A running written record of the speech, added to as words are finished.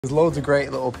There's loads of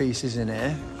great little pieces in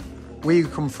here. We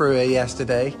come through here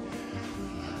yesterday,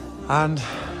 and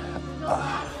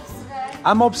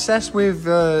I'm obsessed with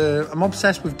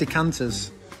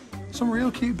decanters. Some real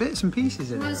cute bits and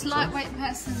pieces in it. Most lightweight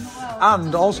person in the world.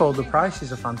 And also the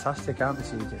prices are fantastic, aren't they,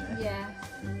 CJ? Yeah.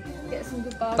 Get some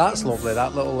good bargains. That's lovely.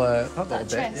 That little bit.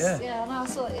 Chest. Yeah. Yeah, and I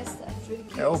saw it yesterday. It's really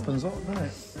cute. It opens up, doesn't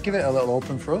it? Give it a little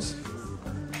open for us.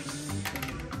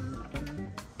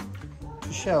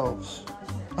 The shelves.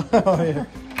 Oh yeah.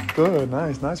 Good.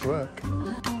 Nice work.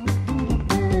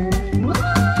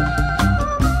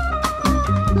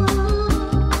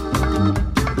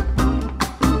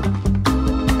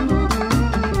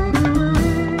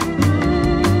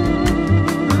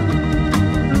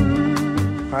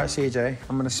 Right, CJ,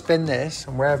 I'm going to spin this,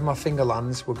 and wherever my finger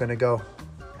lands, we're going to go.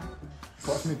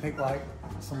 What can we pick, like,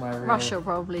 somewhere real... Russia,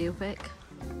 probably, you'll pick.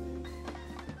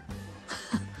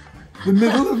 The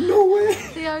middle of nowhere!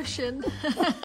 The ocean.